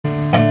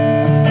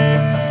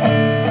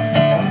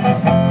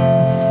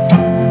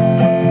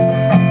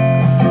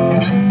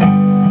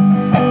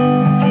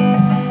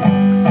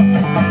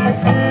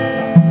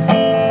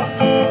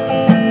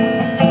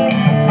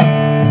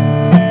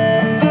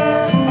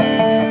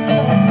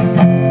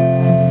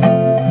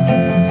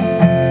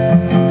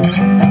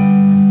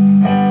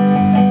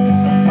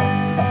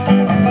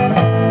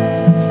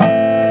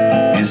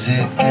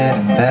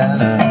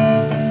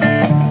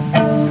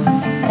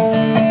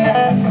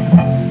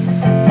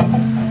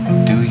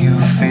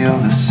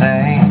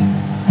same.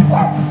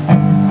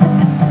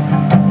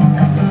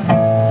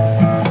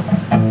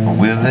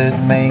 Will it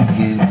make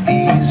it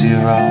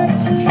easier on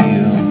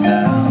you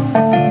now?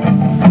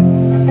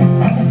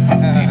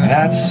 You're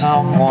not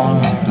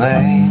someone to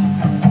blame.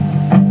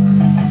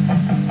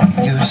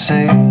 You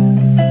say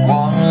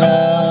one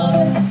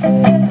love,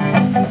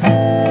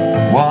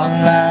 one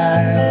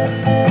life,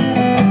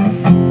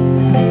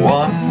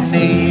 one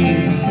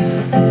need,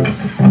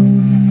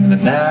 the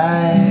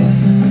night,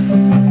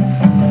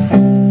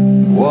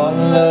 one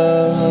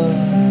love,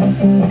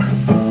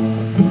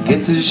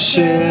 get to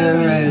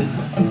share it.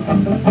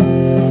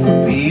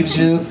 Leaves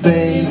you,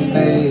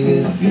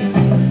 baby, if you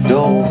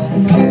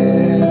don't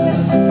care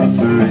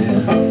for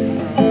it.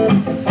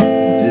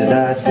 Did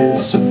I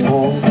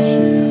disappoint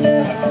you?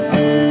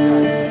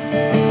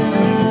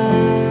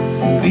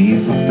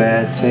 Leave a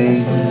bad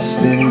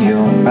taste in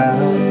your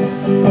mouth.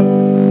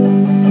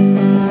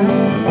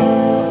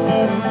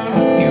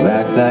 You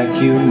act like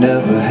you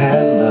never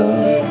had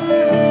love.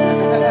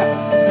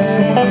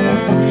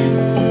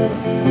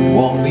 You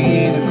want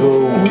me to go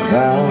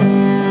without?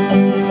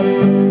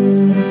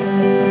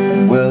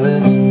 Well,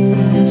 it's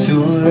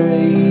too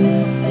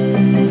late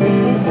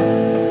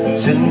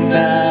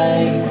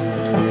tonight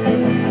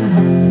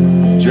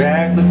to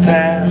drag the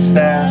past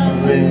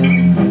out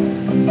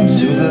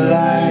into the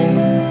light.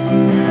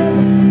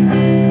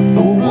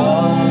 But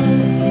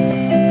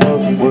one,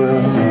 but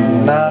we're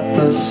not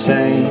the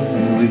same.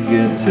 We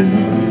get to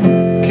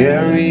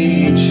carry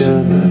each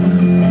other,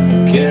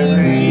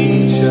 carry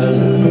each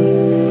other.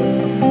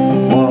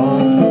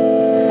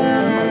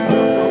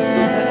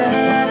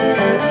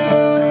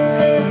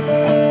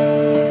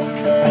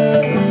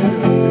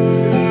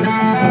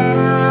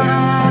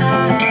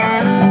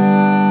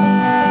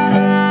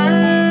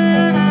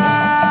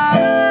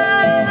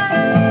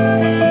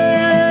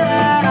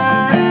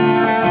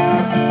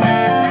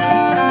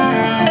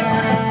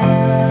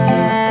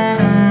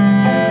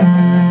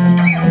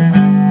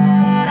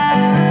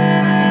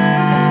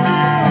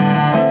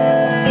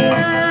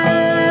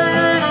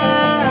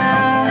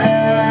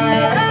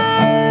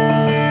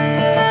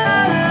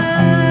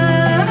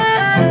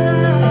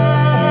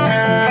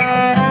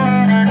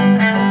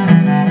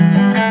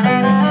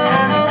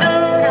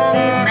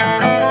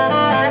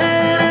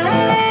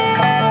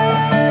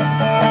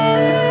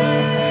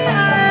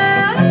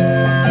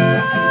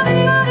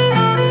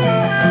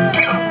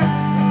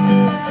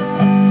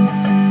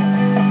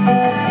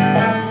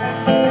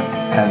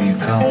 Have you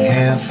come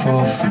here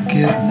for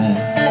forgiveness?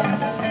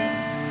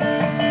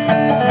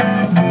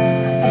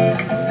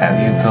 Have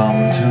you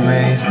come to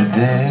raise the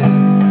dead?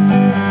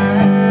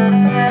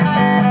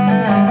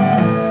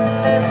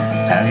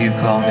 Have you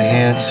come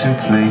here to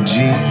play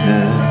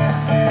Jesus?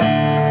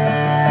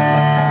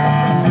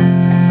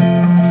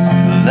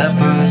 The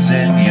lepers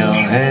in your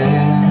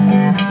head.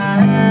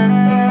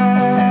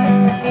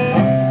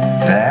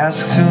 Did I ask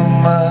too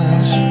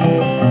much?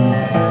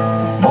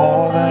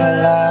 More than a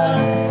lie.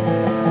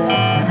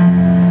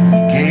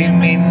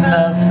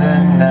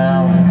 Nothing now,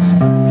 it's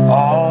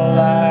all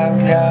I've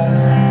got.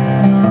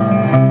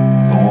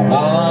 But we're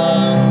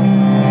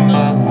one,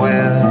 but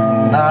we're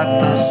not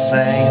the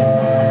same.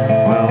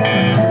 Well,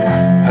 we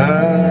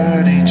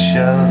hurt each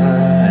other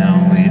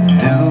and we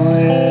do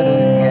it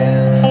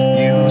again.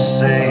 You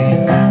say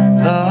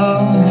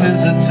love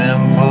is a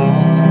temple,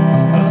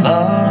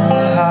 love a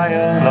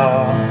higher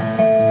law.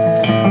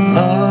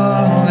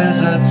 Love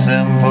is a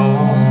temple,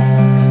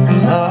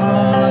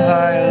 love a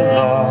higher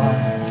law.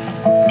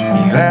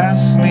 You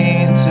ask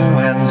me to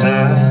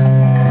enter,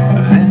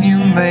 then you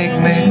make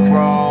me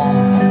crawl.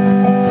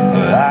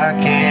 But I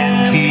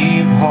can't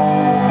keep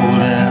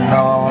holding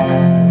on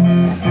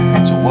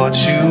to what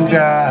you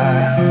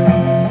got,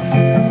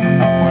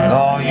 when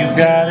all you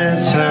got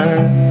is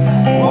hurt.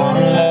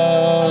 One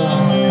love,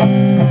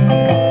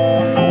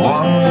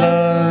 one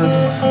blood,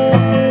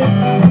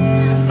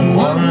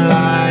 one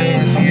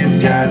life. You've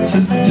got to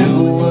do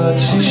what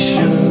you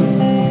should.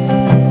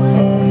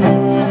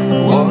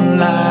 One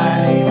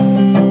life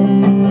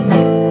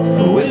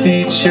with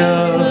each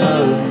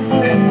other,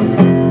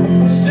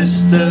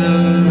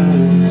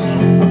 sisters,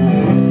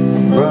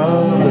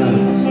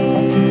 brothers.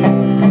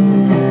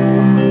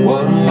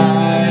 One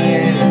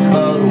life,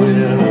 but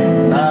we're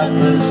not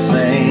the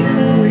same.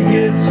 We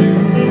get to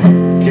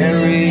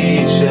carry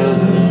each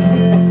other,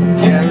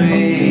 carry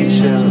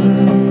each other.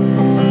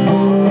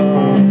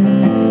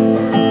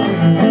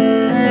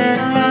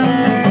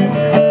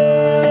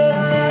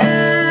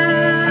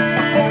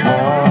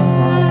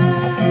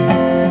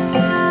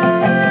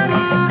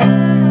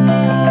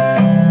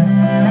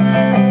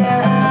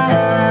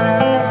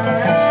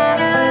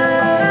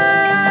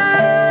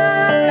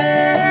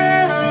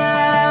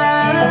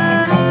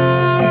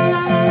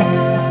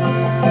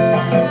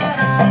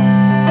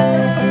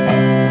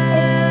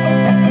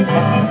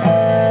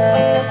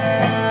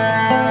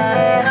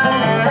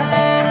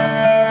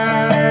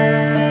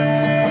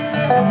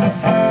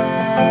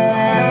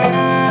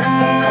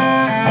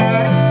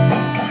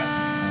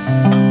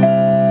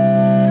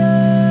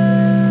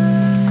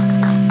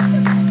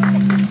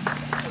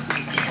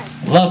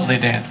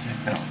 lovely dancing.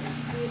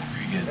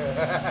 Very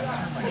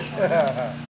good.